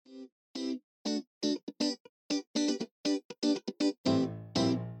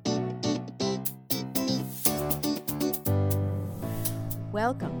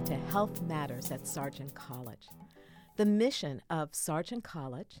Welcome to Health Matters at Sargent College. The mission of Sargent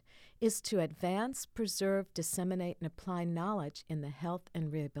College is to advance, preserve, disseminate, and apply knowledge in the health and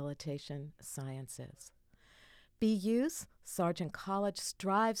rehabilitation sciences. BU's Sargent College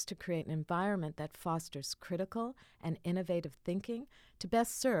strives to create an environment that fosters critical and innovative thinking to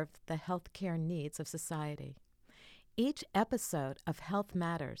best serve the healthcare needs of society. Each episode of Health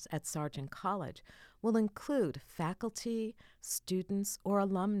Matters at Sargent College will include faculty, students, or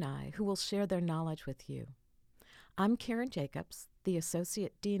alumni who will share their knowledge with you. I'm Karen Jacobs, the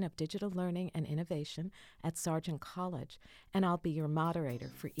Associate Dean of Digital Learning and Innovation at Sargent College, and I'll be your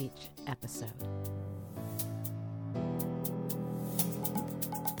moderator for each episode.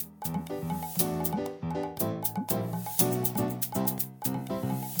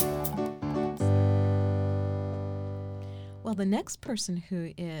 Well, the next person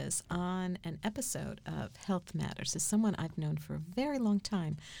who is on an episode of Health Matters is someone I've known for a very long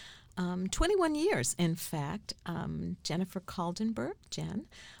time, 21 years, in fact. Jennifer Kaldenberg. Jen,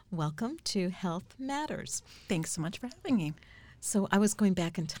 welcome to Health Matters. Thanks so much for having me. So I was going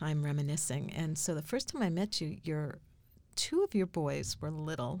back in time reminiscing, and so the first time I met you, two of your boys were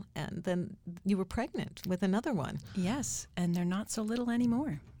little, and then you were pregnant with another one. Yes, and they're not so little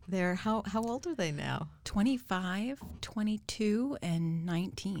anymore. How old are they now? 25, 22, and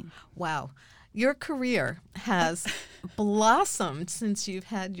 19. Wow. Your career has blossomed since you've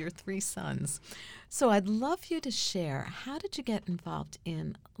had your three sons. So I'd love you to share, how did you get involved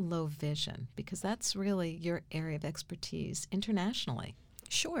in low vision? Because that's really your area of expertise internationally.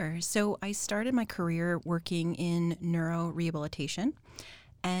 Sure. So I started my career working in neurorehabilitation,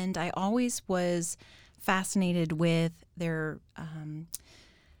 and I always was fascinated with their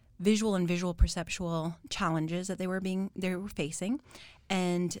visual and visual perceptual challenges that they were facing.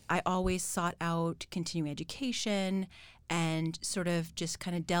 And I always sought out continuing education and sort of just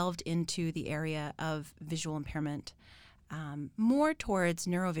kind of delved into the area of visual impairment, more towards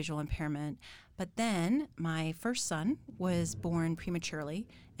neurovisual impairment. But then my first son was born prematurely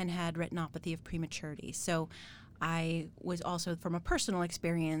and had retinopathy of prematurity. So I was also, from a personal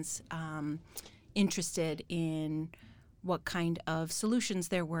experience, interested in what kind of solutions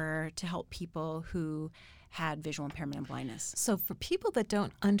there were to help people who had visual impairment and blindness. So for people that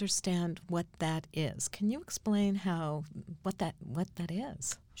don't understand what that is, can you explain what that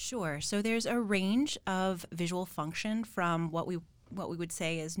is? Sure. So there's a range of visual function from what we would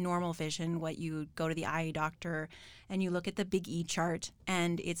say is normal vision, what you go to the eye doctor and you look at the Big E chart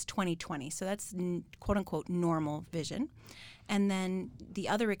and it's 20/20. So that's quote unquote normal vision. And then the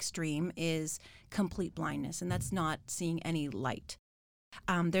other extreme is complete blindness, and that's not seeing any light.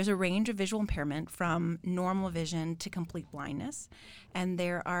 There's a range of visual impairment from normal vision to complete blindness, and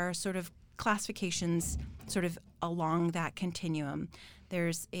there are sort of classifications sort of along that continuum.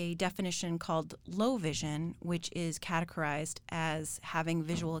 There's a definition called low vision, which is categorized as having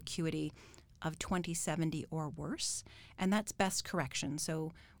visual acuity of 20/70 or worse, and that's best correction.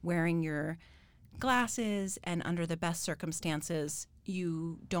 So wearing your glasses and under the best circumstances,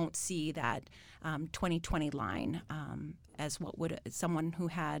 you don't see that 20/20 line as what would someone who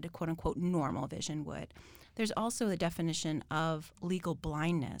had quote unquote normal vision would. There's also the definition of legal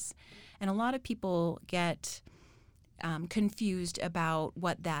blindness, and a lot of people get confused about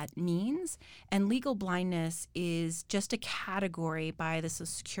what that means. And legal blindness is just a category by the Social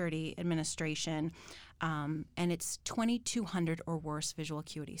Security Administration, and it's 2200 or worse visual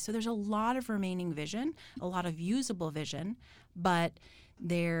acuity. So there's a lot of remaining vision, a lot of usable vision, but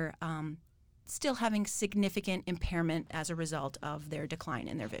they're still having significant impairment as a result of their decline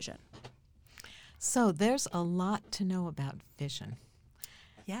in their vision. So there's a lot to know about vision.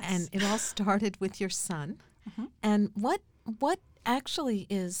 Yes. And it all started with your son. Mm-hmm. And what actually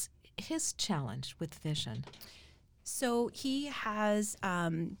is his challenge with vision? So he has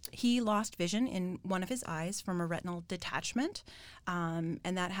he lost vision in one of his eyes from a retinal detachment, and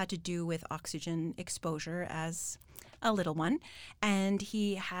that had to do with oxygen exposure as a little one. And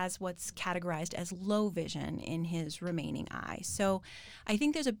he has what's categorized as low vision in his remaining eye. So I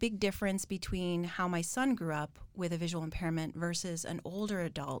think there's a big difference between how my son grew up with a visual impairment versus an older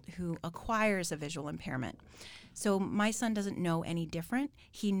adult who acquires a visual impairment. So my son doesn't know any different.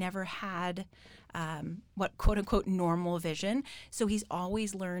 He never had what quote unquote normal vision. So he's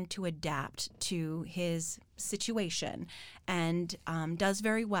always learned to adapt to his situation and does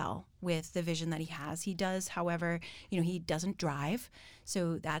very well with the vision that he has. He does, however, he doesn't drive.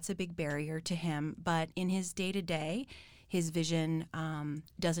 So that's a big barrier to him. But in his day-to-day, his vision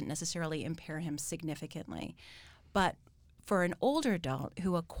doesn't necessarily impair him significantly. But for an older adult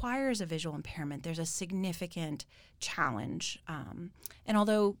who acquires a visual impairment, there's a significant challenge. And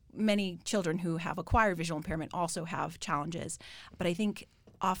although many children who have acquired visual impairment also have challenges, but I think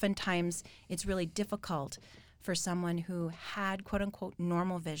oftentimes it's really difficult for someone who had quote unquote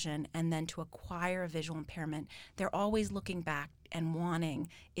normal vision and then to acquire a visual impairment. They're always looking back and wanting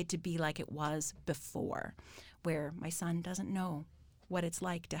it to be like it was before, where my son doesn't know what it's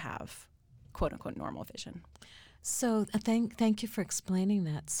like to have quote unquote normal vision. So thank you for explaining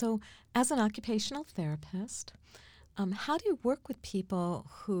that. So as an occupational therapist, how do you work with people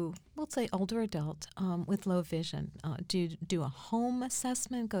who, we'll say older adult, with low vision? Do you do a home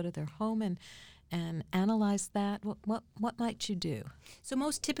assessment, go to their home and analyze that? What might you do? So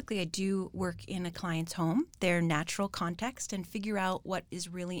most typically I do work in a client's home, their natural context, and figure out what is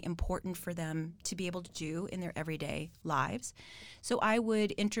really important for them to be able to do in their everyday lives. So I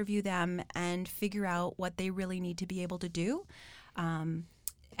would interview them and figure out what they really need to be able to do. And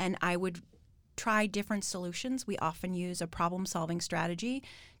I would try different solutions. We often use a problem-solving strategy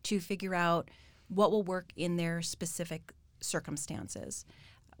to figure out what will work in their specific circumstances.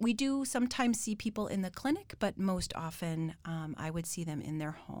 We do sometimes see people in the clinic, but most often I would see them in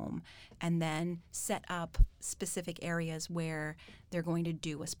their home and then set up specific areas where they're going to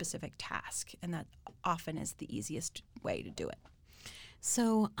do a specific task. And that often is the easiest way to do it.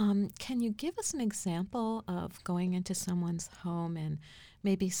 So can you give us an example of going into someone's home and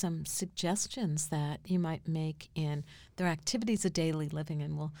maybe some suggestions that you might make in their activities of daily living?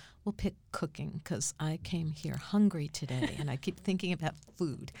 And we'll pick cooking because I came here hungry today and I keep thinking about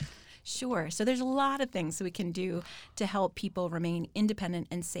food. Sure. So there's a lot of things that we can do to help people remain independent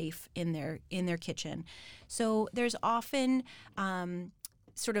and safe in their kitchen. So there's often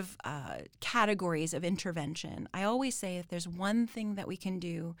categories of intervention. I always say if there's one thing that we can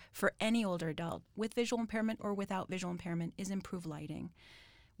do for any older adult with visual impairment or without visual impairment is improve lighting.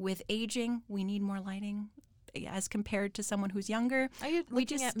 With aging, we need more lighting as compared to someone who's younger. Are you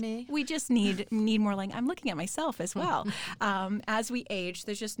looking at me? We just need more lighting. I'm looking at myself as well. As we age,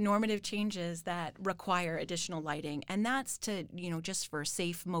 there's just normative changes that require additional lighting, and that's to, just for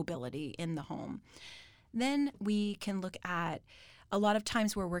safe mobility in the home. Then we can look at, a lot of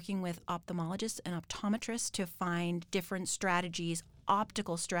times we're working with ophthalmologists and optometrists to find different strategies,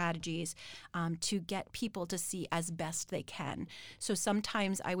 optical strategies, to get people to see as best they can. So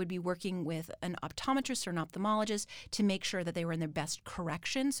sometimes I would be working with an optometrist or an ophthalmologist to make sure that they were in their best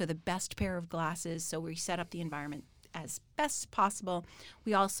correction, so the best pair of glasses, so we set up the environment as best as possible.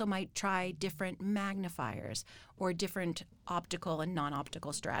 We also might try different magnifiers or different optical and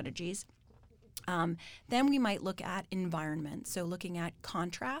non-optical strategies. Then we might look at environment, so looking at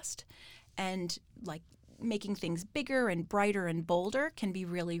contrast and like making things bigger and brighter and bolder can be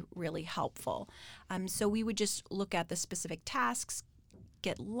really, really helpful. So we would just look at the specific tasks,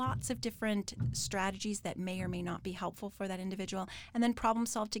 get lots of different strategies that may or may not be helpful for that individual, and then problem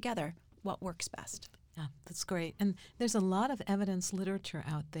solve together what works best. Yeah, that's great. And there's a lot of evidence literature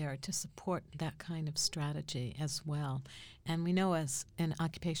out there to support that kind of strategy as well. And we know as in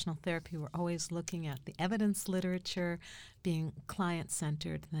occupational therapy, we're always looking at the evidence literature being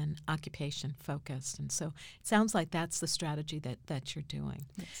client-centered and then occupation-focused. And so it sounds like that's the strategy that you're doing.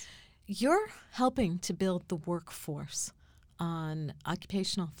 Yes. You're helping to build the workforce on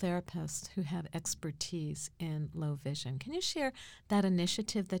occupational therapists who have expertise in low vision. Can you share that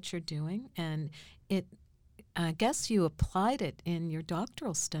initiative that you're doing? And I guess you applied it in your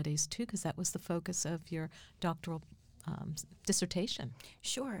doctoral studies too, because that was the focus of your doctoral dissertation.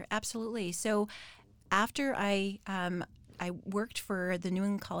 Sure, absolutely. So after I worked for the New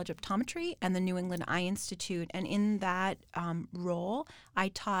England College of Optometry and the New England Eye Institute, and in that role, I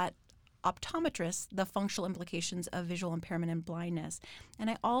taught optometrists the functional implications of visual impairment and blindness. And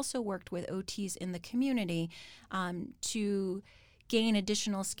I also worked with OTs in the community to gain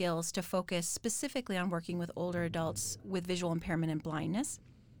additional skills to focus specifically on working with older adults with visual impairment and blindness.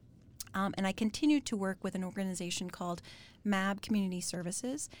 And I continued to work with an organization called MAB Community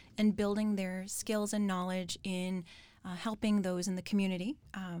Services and building their skills and knowledge in helping those in the community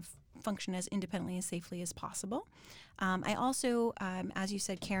function as independently and safely as possible. I also, as you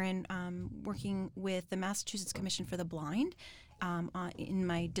said, Karen, working with the Massachusetts Commission for the Blind in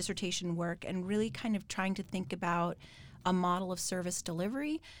my dissertation work and really kind of trying to think about a model of service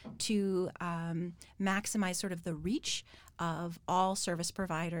delivery to maximize sort of the reach of all service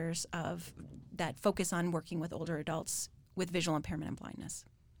providers that focus on working with older adults with visual impairment and blindness.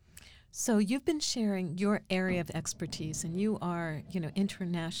 So you've been sharing your area of expertise, and you are,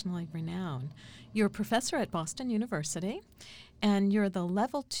 internationally renowned. You're a professor at Boston University, And you're the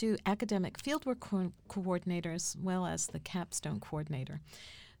Level 2 Academic Fieldwork Coordinator as well as the Capstone Coordinator.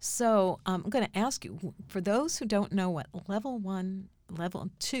 So I'm going to ask you, for those who don't know what Level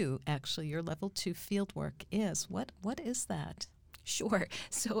 2, actually, your Level 2 fieldwork is, what is that? Sure.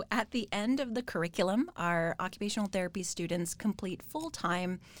 So at the end of the curriculum, our occupational therapy students complete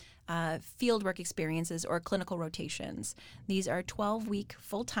full-time fieldwork experiences or clinical rotations. These are 12-week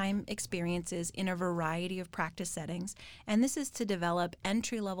full-time experiences in a variety of practice settings, and this is to develop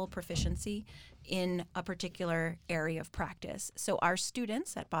entry-level proficiency in a particular area of practice. So our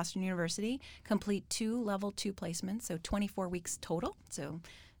students at Boston University complete 2 Level 2 placements, so 24 weeks total. So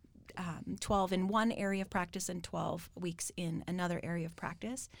 12 in one area of practice and 12 weeks in another area of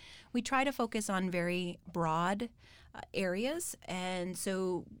practice. We try to focus on very broad areas, and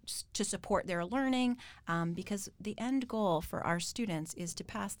so to support their learning, because the end goal for our students is to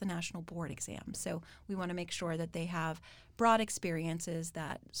pass the national board exam. So we want to make sure that they have broad experiences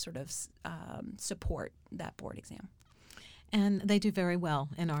that sort of support that board exam. And they do very well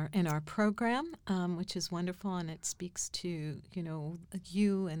in our program, which is wonderful, and it speaks to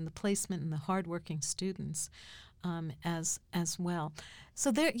you and the placement and the hardworking students as well.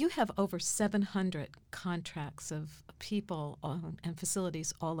 So there you have over 700 contracts of people and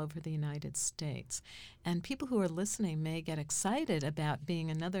facilities all over the United States, and people who are listening may get excited about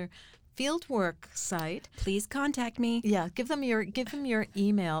being another fieldwork site. Please contact me. Yeah, give them your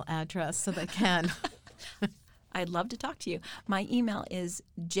email address so they can. I'd love to talk to you. My email is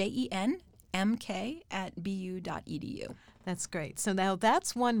jenmk@bu.edu. That's great. So now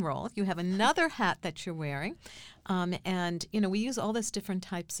that's one role. You have another hat that you're wearing. And, we use all this different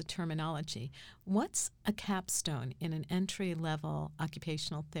types of terminology. What's a capstone in an entry-level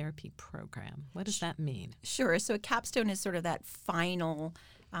occupational therapy program? What does that mean? Sure. So a capstone is sort of that final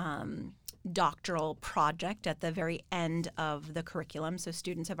doctoral project at the very end of the curriculum. So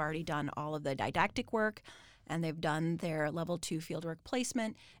students have already done all of the didactic work, and they've done their Level 2 fieldwork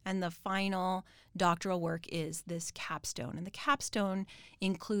placement, and the final doctoral work is this capstone. And the capstone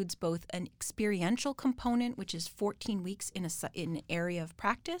includes both an experiential component, which is 14 weeks in an area of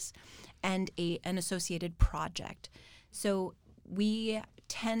practice, and an associated project. So we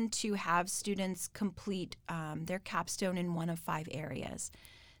tend to have students complete their capstone in one of 5 areas.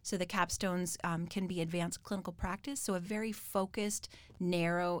 So the capstones can be advanced clinical practice, so a very focused,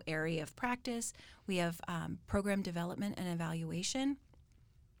 narrow area of practice. We have program development and evaluation.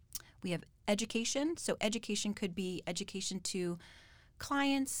 We have education. So education could be education to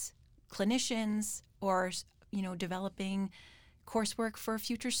clients, clinicians, or developing coursework for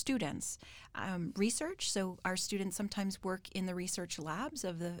future students. Research, so our students sometimes work in the research labs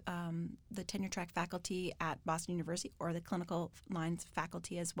of the tenure track faculty at Boston University, or the clinical lines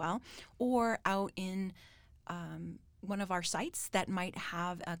faculty as well, or out in one of our sites that might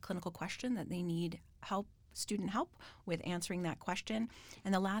have a clinical question that they need student help with answering that question.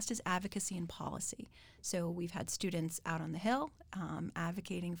 And the last is advocacy and policy. So we've had students out on the Hill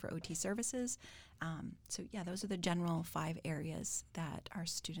advocating for OT services. Those are the general 5 areas that our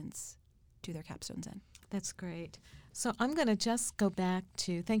students do their capstones in. That's great. So I'm going to just go back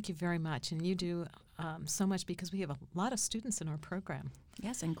to thank you very much. And you do so much because we have a lot of students in our program.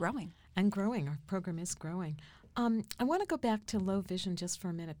 Yes, and growing. And growing. Our program is growing. I want to go back to low vision just for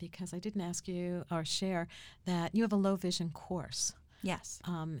a minute because I didn't ask you or share that you have a low vision course. Yes.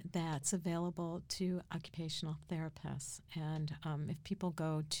 That's available to occupational therapists. And if people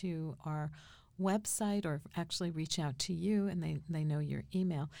go to our website or actually reach out to you and they know your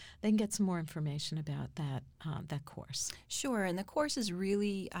email, they can get some more information about that course. Sure, and the course is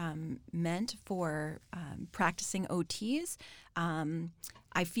really meant for practicing OTs.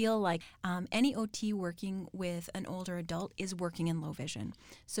 I feel like any OT working with an older adult is working in low vision.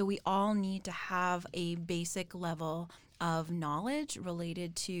 So we all need to have a basic level of knowledge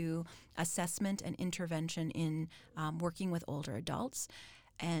related to assessment and intervention in working with older adults.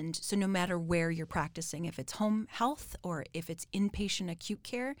 And so no matter where you're practicing, if it's home health or if it's inpatient acute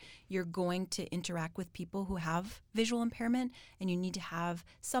care, you're going to interact with people who have visual impairment, and you need to have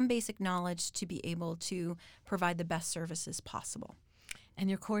some basic knowledge to be able to provide the best services possible. And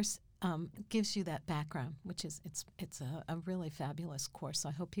your course gives you that background, which is it's a really fabulous course. So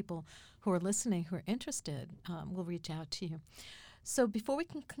I hope people who are listening, who are interested, will reach out to you. So before we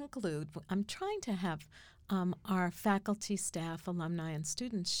can conclude, I'm trying to have our faculty, staff, alumni, and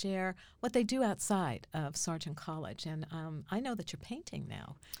students share what they do outside of Sargent College. And I know that you're painting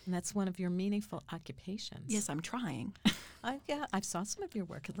now, and that's one of your meaningful occupations. Yes, I'm trying. I saw some of your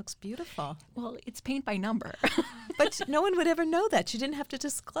work. It looks beautiful. Well, it's paint by number. But no one would ever know that. You didn't have to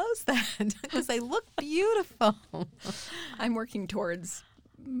disclose that because they look beautiful. I'm working towards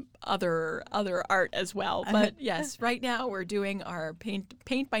other art as well. But yes, right now we're doing our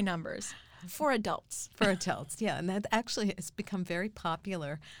paint by numbers for adults. For adults, yeah. And that actually has become very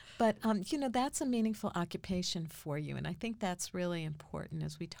popular. But, that's a meaningful occupation for you. And I think that's really important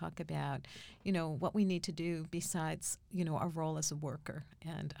as we talk about, what we need to do besides, our role as a worker.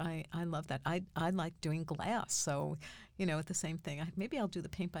 And I love that. I like doing glass. So, at the same thing, maybe I'll do the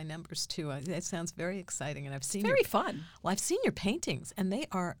paint by numbers too. It sounds very exciting. And I've seen very fun. Well, I've seen your paintings and they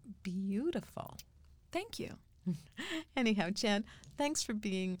are beautiful. Thank you. Anyhow, Jen, thanks for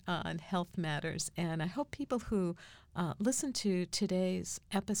being on Health Matters, and I hope people who listen to today's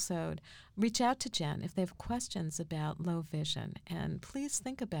episode reach out to Jen if they have questions about low vision, and please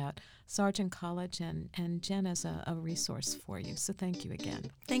think about Sargent College and Jen as a resource for you. So thank you again.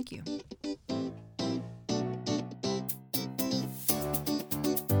 Thank you.